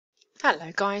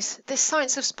Hello guys, this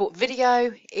Science of Sport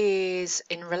video is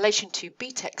in relation to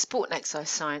BTEC Sport and Exercise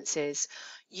Sciences,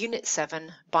 Unit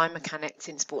 7, Biomechanics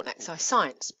in Sport and Exercise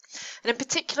Science. And in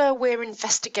particular, we're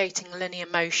investigating linear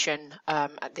motion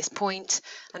at this point,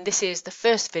 and this is the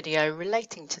first video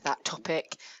relating to that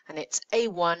topic, and it's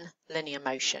A1 linear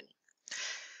motion.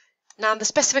 Now, the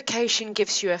specification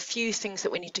gives you a few things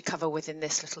that we need to cover within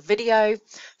this little video.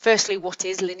 Firstly, what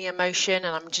is linear motion?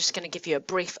 And I'm just going to give you a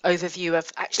brief overview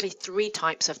of actually three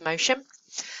types of motion.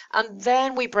 And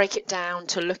then we break it down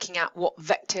to looking at what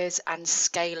vectors and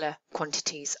scalar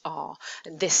quantities are.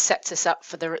 And this sets us up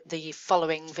for the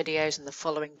following videos and the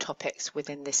following topics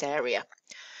within this area.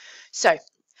 So,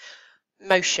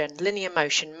 motion, linear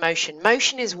motion, motion.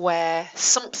 Motion is where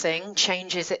something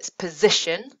changes its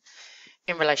position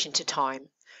in relation to time.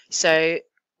 So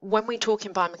when we talk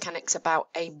in biomechanics about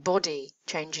a body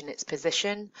changing its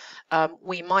position,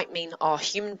 we might mean our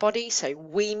human body, so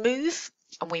we move,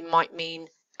 and we might mean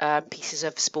pieces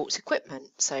of sports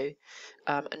equipment, so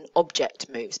an object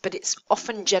moves, but it's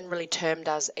often generally termed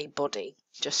as a body.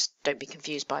 Just don't be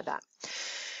confused by that.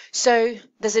 So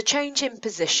there's a change in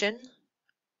position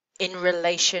in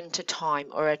relation to time,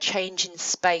 or a change in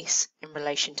space in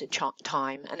relation to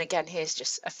time. And again, here's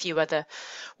just a few other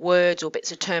words or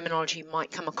bits of terminology you might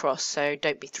come across, so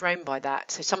don't be thrown by that.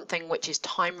 So something which is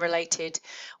time related,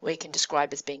 we can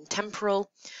describe as being temporal,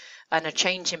 and a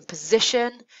change in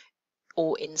position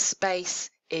or in space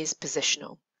is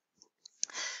positional.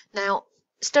 Now,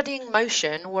 studying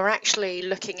motion, we're actually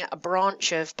looking at a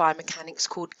branch of biomechanics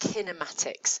called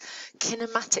kinematics.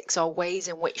 Kinematics are ways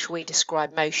in which we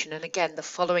describe motion, and again, the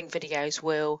following videos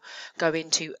will go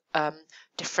into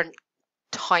different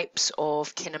types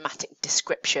of kinematic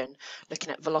description,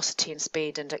 looking at velocity and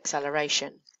speed and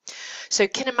acceleration. So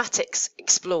kinematics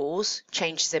explores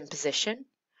changes in position,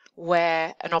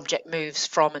 where an object moves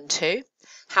from and to,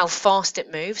 how fast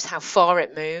it moves, how far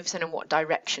it moves, and in what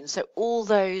direction. So all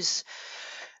those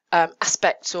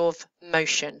aspects of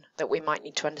motion that we might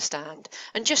need to understand.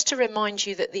 And just to remind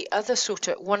you that the other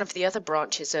one of the other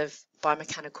branches of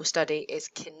biomechanical study is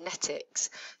kinetics.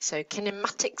 So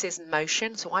kinematics is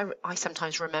motion, so I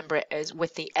sometimes remember it as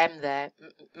with the M there,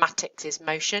 matics is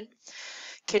motion.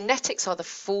 Kinetics are the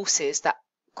forces that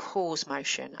cause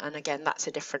motion, and again, that's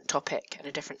a different topic and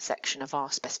a different section of our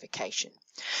specification.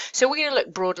 So we're going to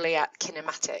look broadly at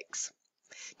kinematics.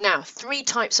 Now, three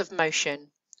types of motion.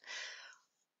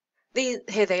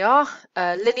 Here they are,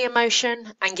 linear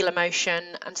motion, angular motion,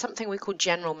 and something we call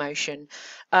general motion.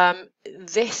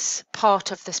 This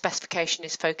part of the specification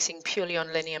is focusing purely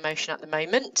on linear motion at the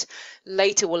moment.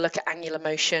 Later we'll look at angular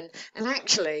motion, and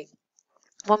actually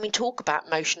when we talk about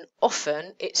motion,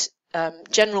 often it's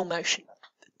general motion,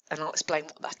 and I'll explain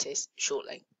what that is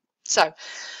shortly. So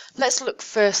let's look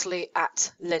firstly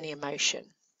at linear motion.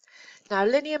 Now,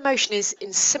 linear motion is,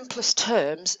 in simplest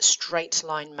terms, straight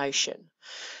line motion.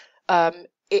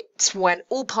 It's when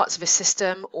all parts of a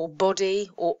system or body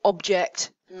or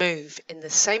object move in the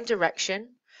same direction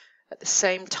at the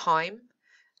same time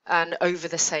and over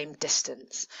the same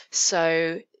distance.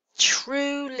 So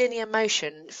true linear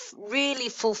motion, really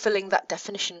fulfilling that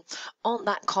definition, aren't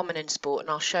that common in sport, and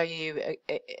I'll show you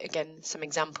again some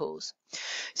examples.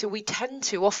 So we tend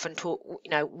to often talk,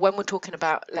 when we're talking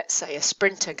about, let's say, a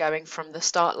sprinter going from the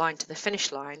start line to the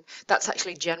finish line, that's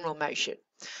actually general motion,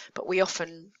 but we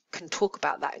often can talk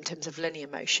about that in terms of linear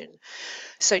motion.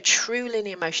 So true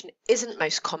linear motion isn't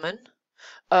most common,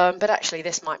 but actually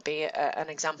this might be an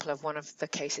example of one of the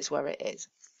cases where it is.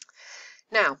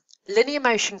 Now, linear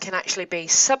motion can actually be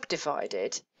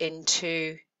subdivided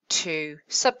into two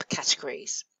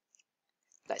subcategories.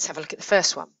 Let's have a look at the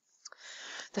first one.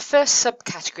 The first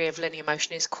subcategory of linear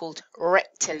motion is called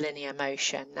rectilinear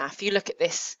motion. Now, if you look at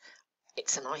this,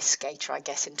 it's an ice skater, I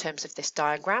guess, in terms of this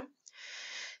diagram.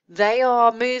 They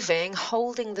are moving,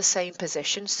 holding the same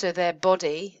position, so their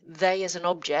body, they as an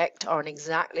object, are in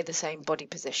exactly the same body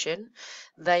position.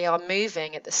 They are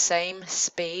moving at the same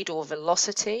speed or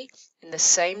velocity in the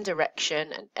same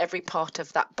direction, and every part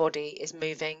of that body is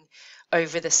moving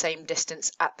over the same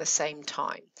distance at the same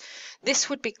time. This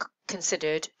would be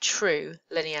considered true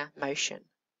linear motion.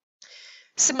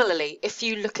 Similarly, if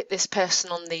you look at this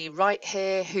person on the right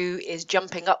here who is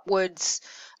jumping upwards,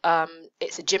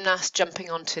 it's a gymnast jumping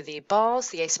onto the bars,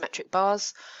 the asymmetric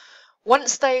bars.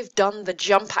 Once they've done the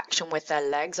jump action with their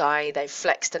legs, i.e. they've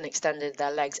flexed and extended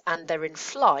their legs, and they're in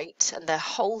flight and they're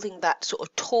holding that sort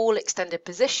of tall extended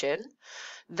position,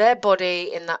 their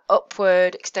body in that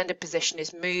upward extended position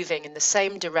is moving in the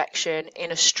same direction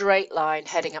in a straight line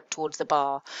heading up towards the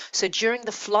bar. So during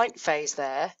the flight phase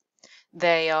there,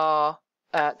 they are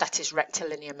that is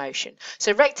rectilinear motion.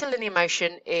 So rectilinear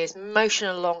motion is motion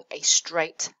along a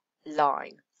straight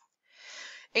line.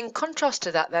 In contrast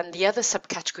to that, then, the other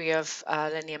subcategory of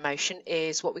linear motion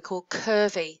is what we call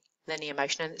curvy linear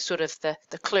motion, and it's sort of the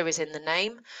clue is in the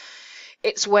name.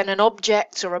 It's when an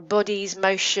object or a body's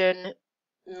motion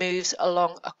moves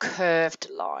along a curved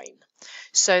line.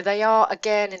 So they are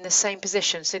again in the same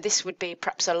position. So this would be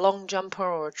perhaps a long jumper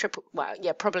or a triple, well,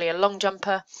 yeah, probably a long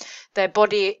jumper. Their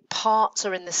body parts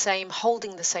are in the same,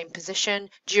 holding the same position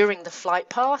during the flight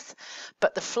path,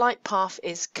 but the flight path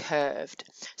is curved.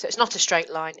 So it's not a straight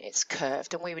line, it's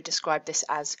curved, and we would describe this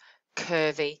as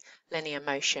curvy linear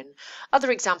motion.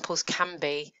 Other examples can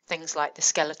be things like the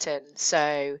skeleton.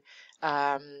 So,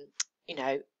 you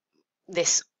know,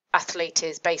 this athlete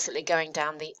is basically going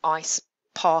down the ice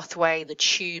pathway, the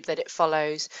tube that it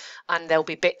follows, and there'll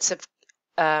be bits of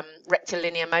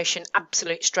rectilinear motion,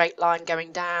 absolute straight line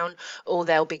going down, or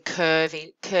there'll be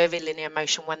curvy linear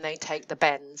motion when they take the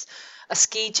bends. A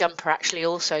ski jumper actually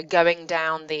also going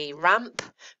down the ramp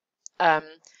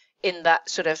in that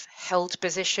sort of held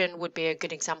position would be a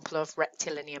good example of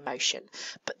rectilinear motion,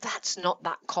 but that's not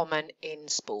that common in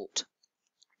sport.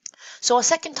 So our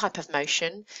second type of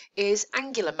motion is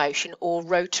angular motion or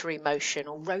rotary motion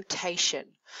or rotation.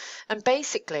 And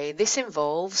basically this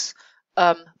involves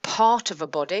part of a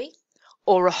body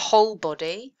or a whole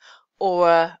body or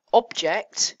an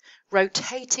object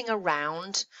rotating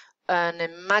around an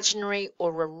imaginary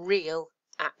or a real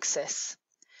axis.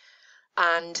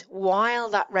 And while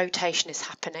that rotation is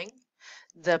happening,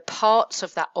 the parts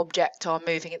of that object are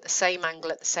moving at the same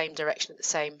angle, at the same direction, at the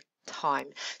same time.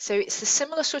 So it's a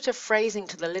similar sort of phrasing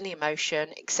to the linear motion,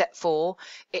 except for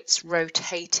it's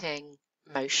rotating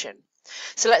motion.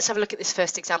 So let's have a look at this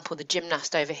first example, the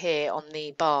gymnast over here on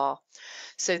the bar.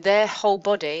 So their whole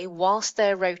body, whilst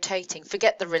they're rotating,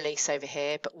 forget the release over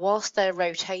here, but whilst they're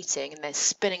rotating and they're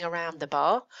spinning around the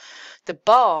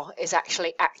bar is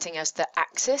actually acting as the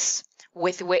axis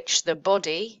with which the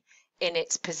body in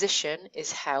its position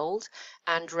is held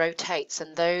and rotates,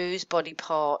 and those body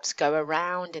parts go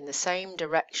around in the same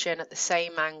direction at the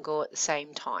same angle at the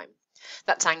same time.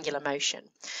 That's angular motion.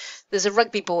 There's a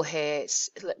rugby ball here.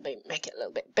 Let me make it a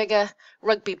little bit bigger.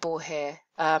 Rugby ball here.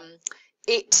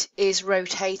 It is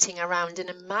rotating around an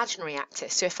imaginary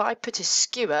axis. So if I put a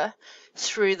skewer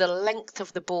through the length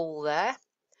of the ball there,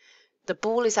 the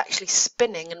ball is actually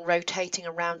spinning and rotating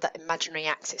around that imaginary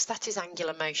axis. That is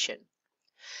angular motion.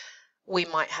 We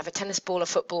might have a tennis ball, a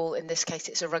football, in this case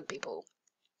it's a rugby ball.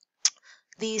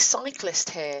 The cyclist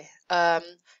here,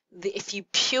 if you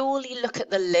purely look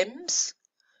at the limbs,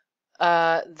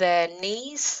 their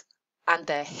knees and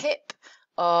their hip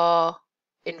are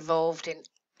involved in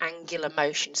angular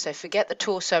motion. So forget the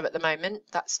torso at the moment,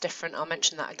 that's different, I'll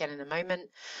mention that again in a moment.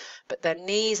 But their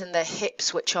knees and their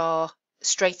hips, which are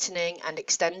straightening and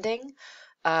extending,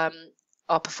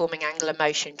 are performing angular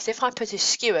motion. Because if I put a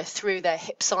skewer through their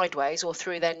hip sideways or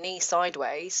through their knee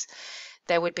sideways,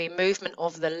 there would be movement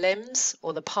of the limbs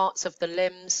or the parts of the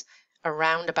limbs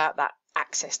around about that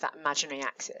axis, that imaginary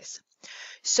axis.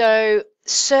 So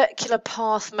circular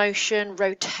path motion,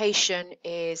 rotation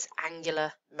is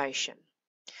angular motion.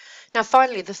 Now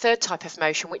finally, the third type of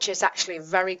motion, which is actually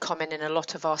very common in a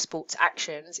lot of our sports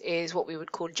actions, is what we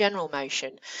would call general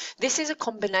motion. This is a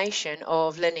combination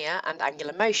of linear and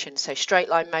angular motion, so straight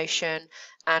line motion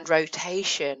and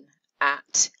rotation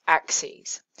at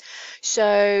axes.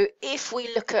 So if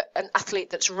we look at an athlete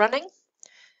that's running,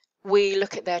 we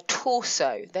look at their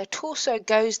torso. Their torso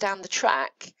goes down the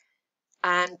track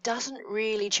and doesn't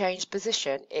really change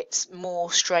position. It's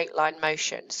more straight line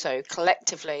motion. So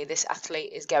collectively this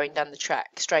athlete is going down the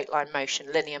track, straight line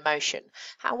motion, linear motion.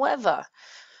 However,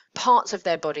 parts of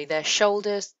their body, their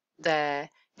shoulders,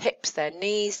 their hips, their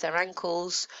knees, their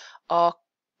ankles are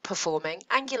performing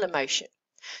angular motion.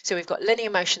 So we've got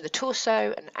linear motion, the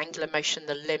torso, and angular motion,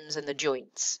 the limbs and the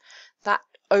joints. That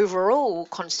overall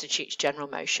constitutes general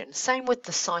motion. Same with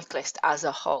the cyclist as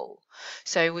a whole.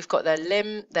 So we've got their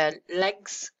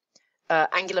legs,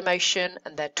 angular motion,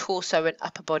 and their torso and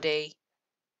upper body,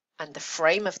 and the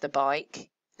frame of the bike,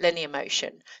 linear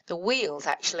motion. The wheels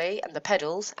actually and the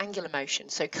pedals, angular motion.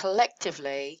 So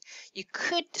collectively, you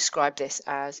could describe this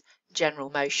as general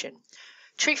motion.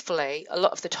 Truthfully, a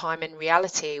lot of the time in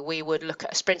reality, we would look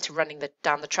at a sprinter running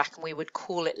down the track and we would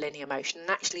call it linear motion. And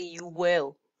actually, you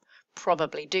will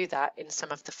probably do that in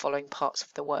some of the following parts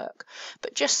of the work.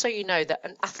 But just so you know that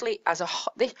an athlete as a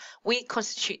whole, we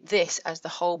constitute this as the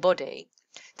whole body.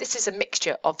 This is a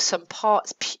mixture of some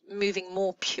parts moving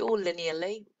more pure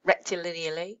linearly,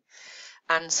 rectilinearly,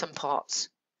 and some parts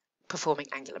performing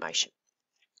angular motion.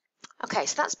 Okay,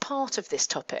 so that's part of this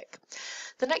topic.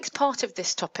 The next part of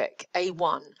this topic,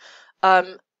 A1,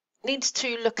 needs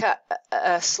to look at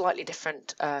a slightly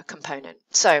different component.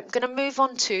 So I'm going to move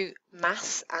on to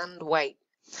mass and weight.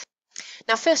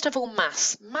 Now, first of all,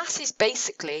 mass. Mass is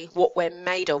basically what we're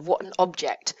made of, what an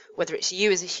object, whether it's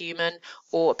you as a human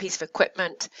or a piece of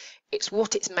equipment, it's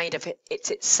what it's made of,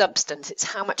 it's its substance, it's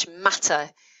how much matter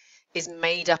is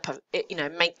made up of, it,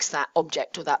 makes that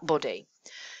object or that body.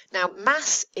 Now,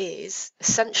 mass is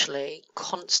essentially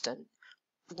constant.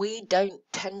 We don't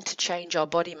tend to change our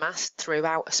body mass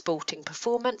throughout a sporting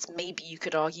performance. Maybe you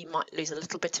could argue you might lose a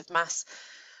little bit of mass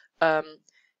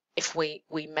if we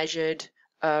measured,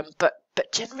 but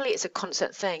generally it's a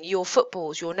constant thing. Your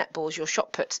footballs, your netballs, your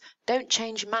shot puts don't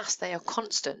change mass, they are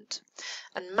constant.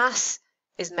 And mass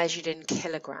is measured in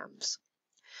kilograms.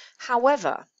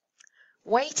 However,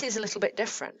 weight is a little bit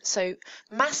different. So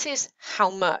mass is how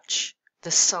much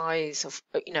the size of,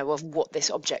 of what this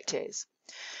object is.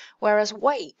 Whereas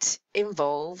weight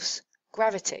involves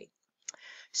gravity.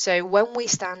 So when we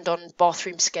stand on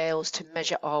bathroom scales to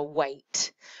measure our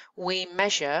weight, we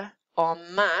measure our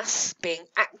mass being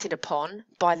acted upon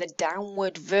by the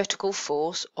downward vertical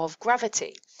force of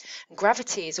gravity. And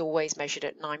gravity is always measured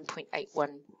at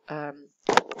 9.81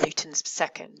 newtons per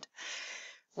second.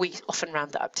 We often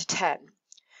round that up to 10.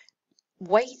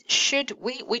 Weight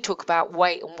we talk about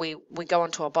weight and we go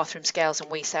onto our bathroom scales and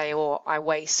we say, oh, I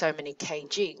weigh so many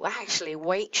kg. Well, actually,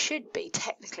 weight should be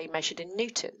technically measured in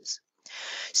newtons.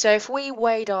 So if we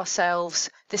weighed ourselves,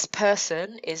 this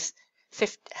person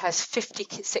has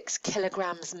 56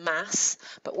 kilograms mass,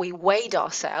 but we weighed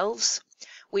ourselves,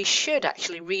 we should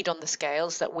actually read on the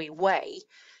scales that we weigh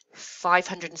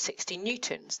 560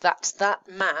 newtons. That's that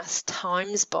mass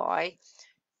times by,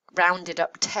 rounded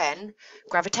up 10,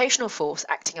 gravitational force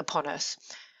acting upon us.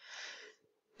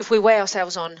 If we weigh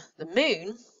ourselves on the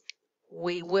moon,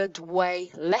 we would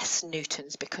weigh less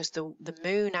newtons because the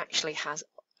moon actually has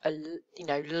a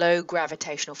low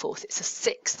gravitational force. It's a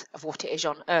sixth of what it is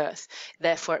on Earth.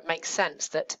 Therefore, it makes sense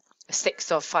that a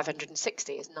sixth of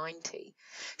 560 is 90.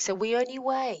 So we only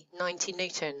weigh 90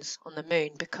 newtons on the moon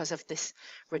because of this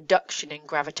reduction in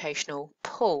gravitational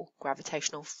pull,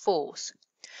 gravitational force.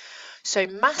 So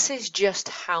mass is just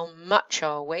how much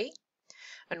are we,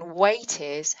 and weight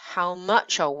is how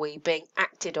much are we being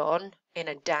acted on in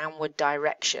a downward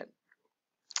direction.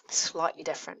 Slightly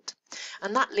different.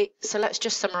 And so let's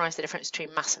just summarize the difference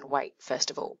between mass and weight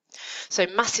first of all. So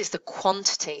mass is the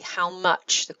quantity,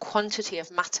 the quantity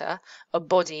of matter a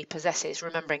body possesses,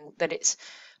 remembering that it's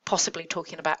possibly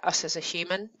talking about us as a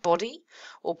human body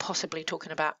or possibly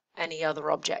talking about any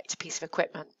other object, piece of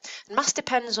equipment. And mass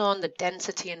depends on the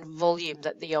density and volume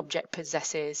that the object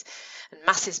possesses, and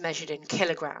mass is measured in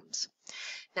kilograms.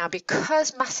 Now,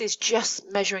 because mass is just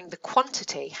measuring the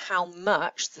quantity, how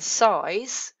much, the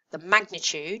size, the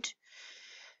magnitude,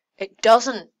 it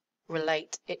doesn't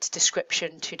relate its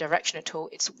description to direction at all.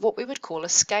 It's what we would call a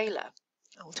scalar.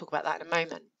 I'll talk about that in a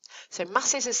moment. So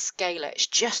mass is a scalar. It's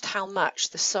just how much,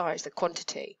 the size, the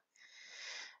quantity.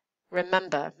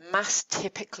 Remember, mass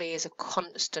typically is a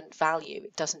constant value.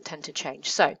 It doesn't tend to change.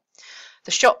 So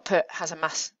the shot put has a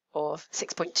mass of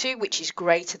 6.2, which is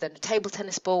greater than a table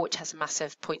tennis ball, which has a mass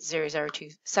of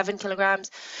 0.0027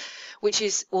 kilograms, which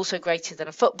is also greater than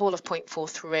a football of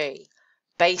 0.43,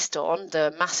 based on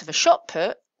the mass of a shot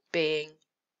put being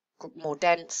more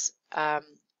dense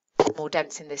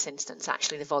in this instance.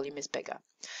 Actually, the volume is bigger.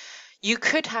 You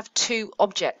could have two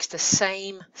objects the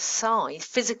same size,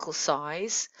 physical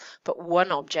size, but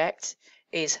one object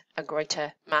is a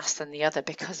greater mass than the other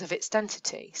because of its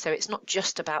density. So it's not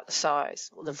just about the size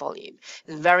or the volume.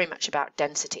 It's very much about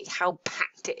density, how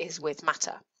packed it is with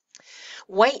matter.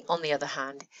 Weight, on the other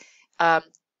hand,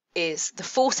 is the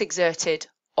force exerted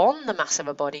on the mass of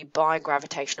a body by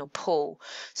gravitational pull.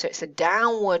 So it's a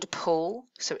downward pull,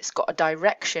 so it's got a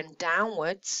direction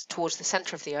downwards towards the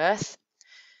centre of the Earth,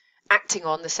 acting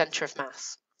on the centre of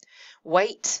mass.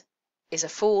 Weight is a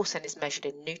force and is measured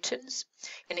in newtons,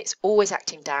 and it's always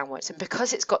acting downwards. And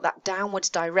because it's got that downwards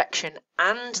direction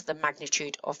and the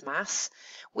magnitude of mass,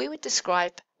 we would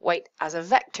describe weight as a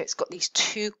vector. It's got these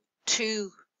two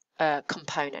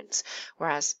components,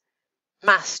 whereas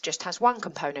mass just has one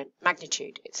component,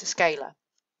 magnitude. It's a scalar.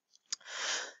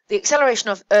 The acceleration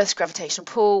of Earth's gravitational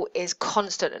pull is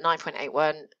constant at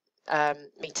 9.81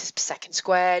 meters per second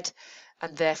squared,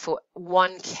 and therefore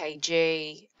 1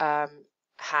 kg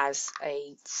has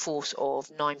a force of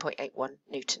 9.81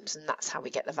 newtons, and that's how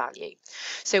we get the value.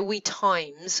 So we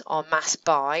times our mass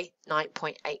by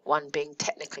 9.81 being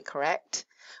technically correct,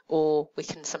 or we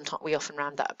often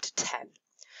round that up to 10.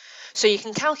 So you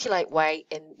can calculate weight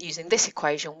using this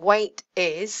equation. Weight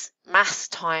is mass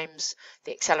times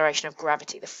the acceleration of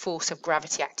gravity, the force of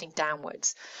gravity acting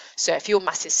downwards. So if your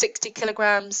mass is 60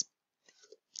 kilograms,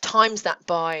 times that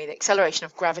by the acceleration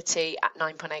of gravity at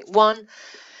 9.81,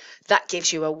 that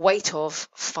gives you a weight of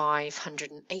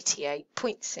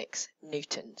 588.6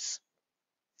 newtons.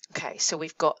 Okay, so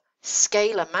we've got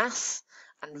scalar mass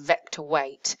and vector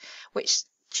weight, which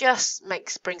just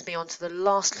brings me on to the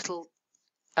last little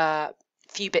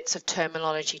few bits of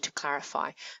terminology to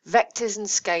clarify. Vectors and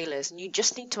scalars, and you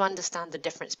just need to understand the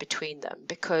difference between them,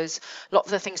 because a lot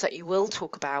of the things that you will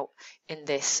talk about in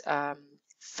this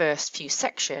first few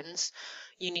sections,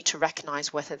 you need to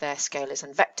recognize whether they're scalars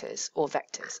and vectors or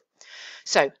vectors.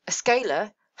 So a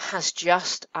scalar has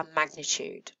just a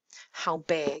magnitude. How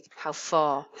big, how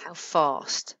far, how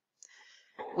fast.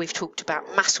 We've talked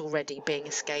about mass already being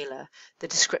a scalar, the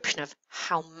description of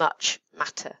how much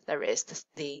matter there is,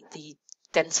 the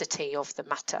density of the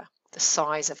matter, the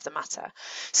size of the matter.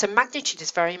 So magnitude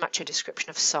is very much a description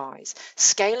of size.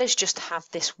 Scalars just have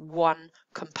this one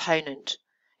component.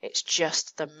 It's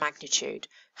just the magnitude,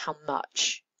 how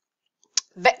much.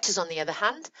 Vectors, on the other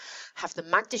hand, have the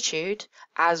magnitude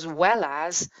as well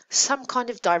as some kind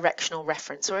of directional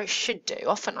reference, or it should do.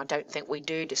 Often I don't think we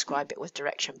do describe it with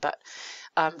direction, but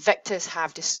vectors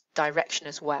have this direction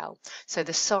as well. So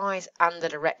the size and the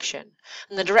direction.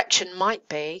 And the direction might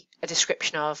be a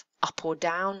description of up or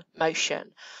down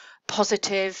motion,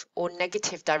 positive or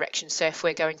negative direction. So if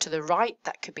we're going to the right,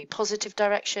 that could be positive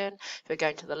direction. If we're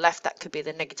going to the left, that could be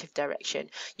the negative direction.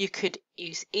 You could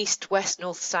use east, west,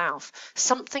 north, south,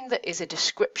 something that is a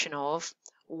description of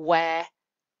where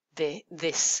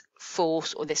this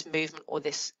force or this movement or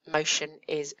this motion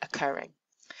is occurring.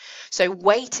 So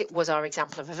weight, it was our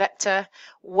example of a vector.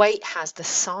 Weight has the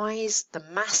size, the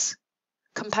mass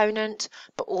component,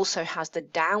 but also has the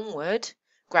downward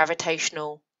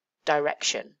gravitational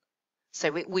direction. So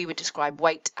we would describe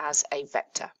weight as a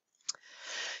vector.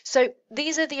 So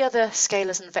these are the other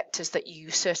scalars and vectors that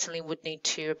you certainly would need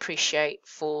to appreciate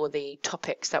for the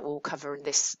topics that we'll cover in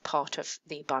this part of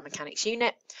the biomechanics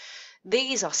unit.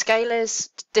 These are scalars: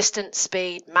 distance,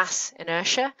 speed, mass,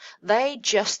 inertia. They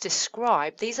just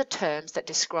describe, these are terms that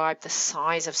describe the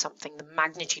size of something, the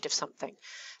magnitude of something,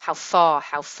 how far,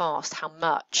 how fast, how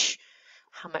much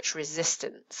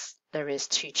resistance there is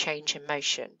to change in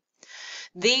motion.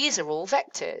 These are all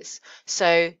vectors.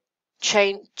 So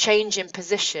change in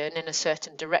position in a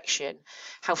certain direction,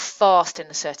 how fast in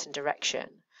a certain direction,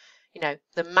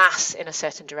 the mass in a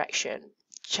certain direction,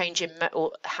 change in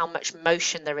or how much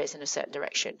motion there is in a certain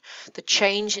direction, the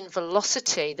change in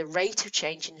velocity, the rate of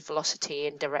change in velocity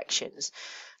in directions,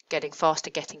 getting faster,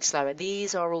 getting slower.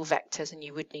 These are all vectors, and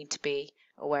you would need to be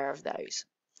aware of those.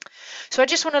 So I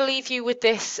just want to leave you with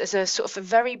this as a sort of a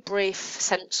very brief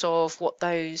sense of what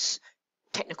those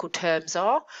technical terms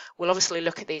are. We'll obviously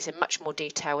look at these in much more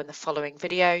detail in the following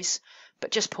videos,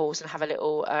 but just pause and have a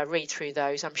little read through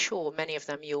those. I'm sure many of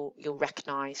them you'll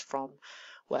recognise from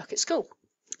work at school.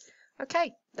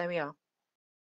 Okay, there we are.